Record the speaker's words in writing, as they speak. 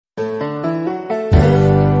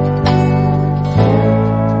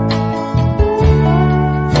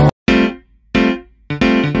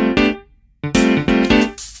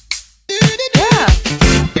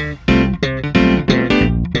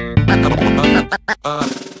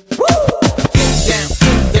down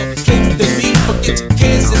in the place to be. Forget your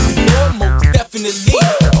cares and more, most definitely.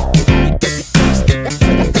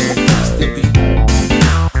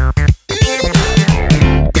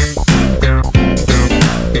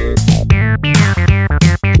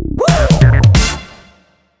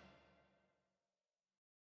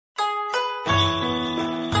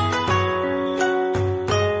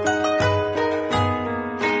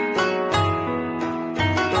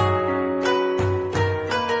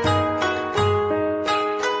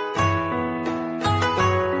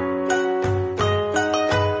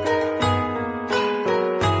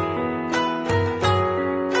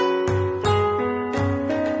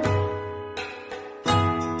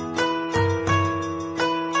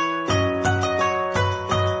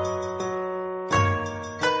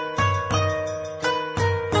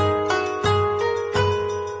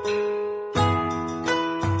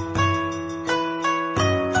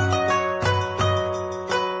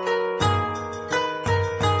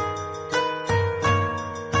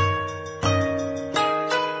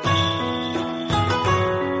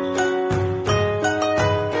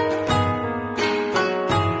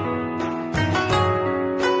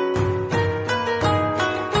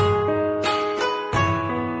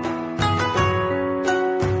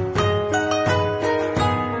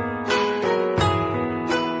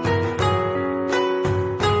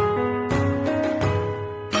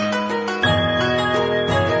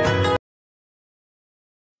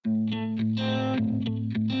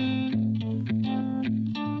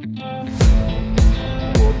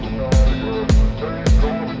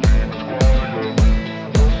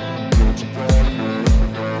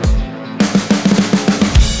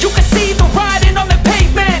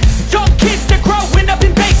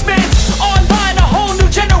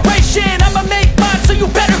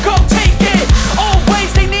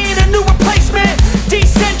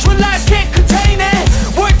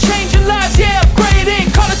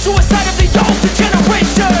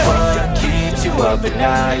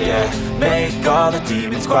 Make all the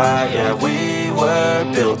demons quiet, yeah. We were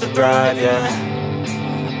built to thrive, yeah.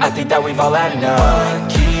 I think that we've all had enough. What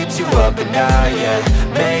keeps you up at night, yeah.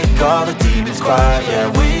 Make all the demons quiet, yeah.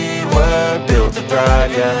 We were built to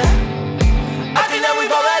thrive, yeah. I think that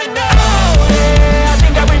we've all had enough. Oh, yeah, I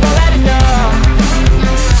think that we've all had enough.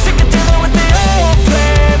 Sick of dealing with the old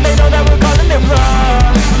plan. They know that we're calling it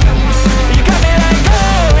wrong. You got me like,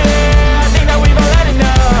 oh yeah, I think that we've all had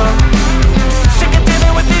enough. Sick of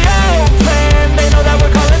dealing with the old plan. They know that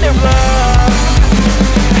we're calling it wrong.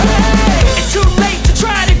 Hey, it's too late to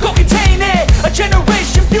try to go contain it. A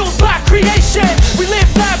generation fueled by creation. We live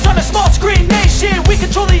lives on a small screen nation. We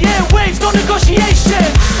control the airwaves, no negotiation.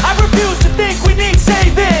 I refuse to think we need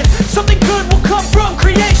saving. Something good will come from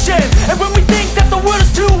creation. And when we think that the world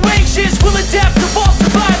is too anxious, we'll adapt, evolve,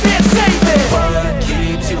 survive and save it. What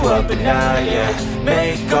keeps you up at night, yeah.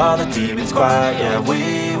 Make all the demons quiet, yeah.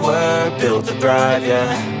 We were built to thrive, yeah.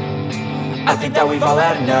 I think that we've all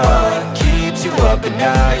had enough. What keeps you up at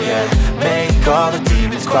night, yeah. Make all the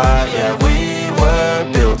demons quiet, yeah. We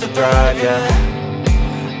were built to thrive, yeah.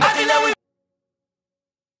 I think that we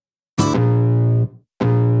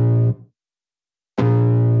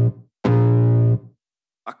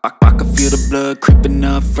I can feel the blood creeping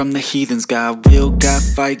up from the heathens. Got will, got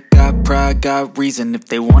fight, got pride, got reason. If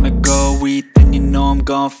they wanna go eat, then you know I'm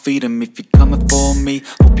gon' feed them. If you're coming for me,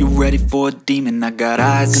 hope you're ready for a demon. I got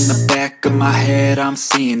eyes in the back of my head, I'm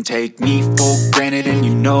seeing. Take me for granted and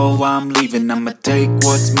you know I'm leaving. I'ma take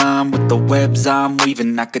what's mine with the webs I'm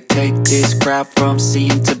weaving. I could take this crowd from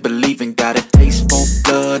seeing to believing. Got a taste for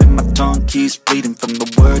blood and my tongue keeps bleeding. From the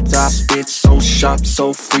words I spit, so sharp,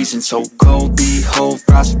 so freezing. So cold, behold,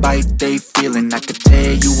 frostbite they feeling. I could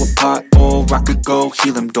tear you apart or I could go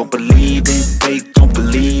heal them. Don't believe in fate, don't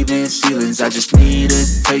believe in ceilings. I just need a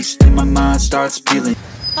taste and my mind starts peeling.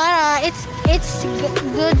 It's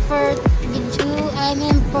good for you too. I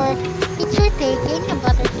mean for picture taking, a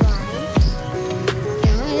butterfly.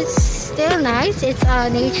 Yeah, it's still nice. It's a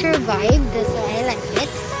nature vibe. That's why I like it.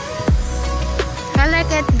 I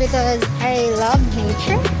like it because I love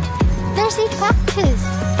nature. There's a cactus.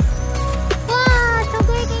 Wow, it's a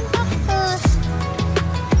working cactus.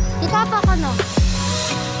 Ipapa ko no.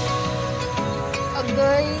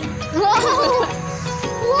 Agay. Wow!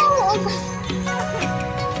 Wow!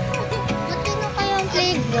 Matino kayang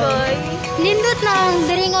playground. Nindot na ang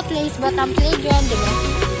diri nga place, but ang playground, diba?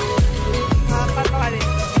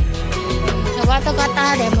 Nabato-kata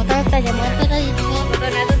rin. Motor ta dyan. Motor ta dito. Motor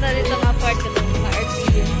na ito sa dito nga part. Ito mga RC.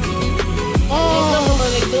 Oh!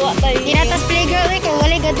 Tinatas playground kaya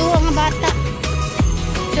wala gaduha nga bata.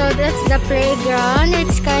 So that's the playground.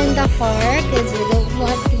 It's kind of far because we don't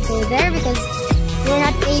want to go there because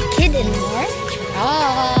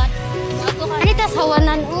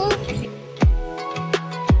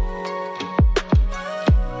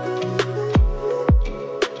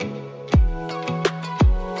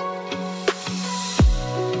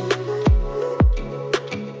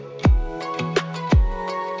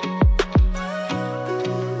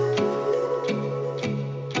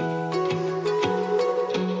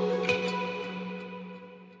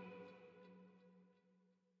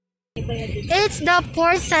It's the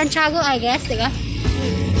Port Santiago, I guess, diba?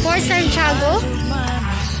 Port Santiago.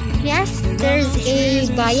 Yes, there's a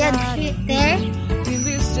bayad there.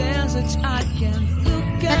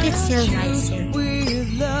 But it's still nice here.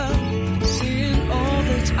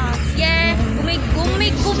 Yeah, gumi.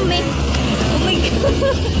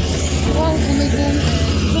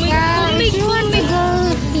 Wow, if you want to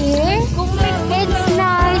go here, it's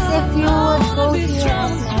nice if you would go here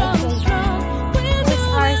at night. These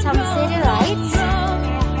are some city lights. I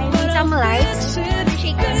mean some lights.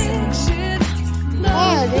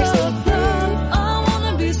 Oh, there's a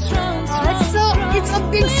it's a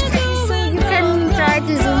big screen, so you can try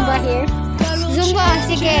to Zumba here. Zumba,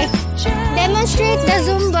 sige. Demonstrate the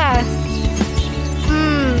Zumba.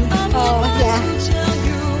 Oh, yeah.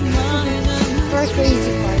 For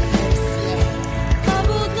crazy partners.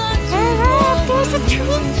 Yeah. There's a tree.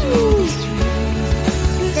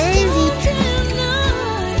 There is a tree.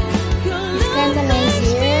 It's kinda nice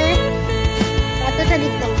here. Ato ta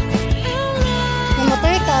dito. Yung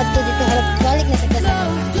motor ka ato dito, harap balik na sa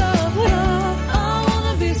kasama.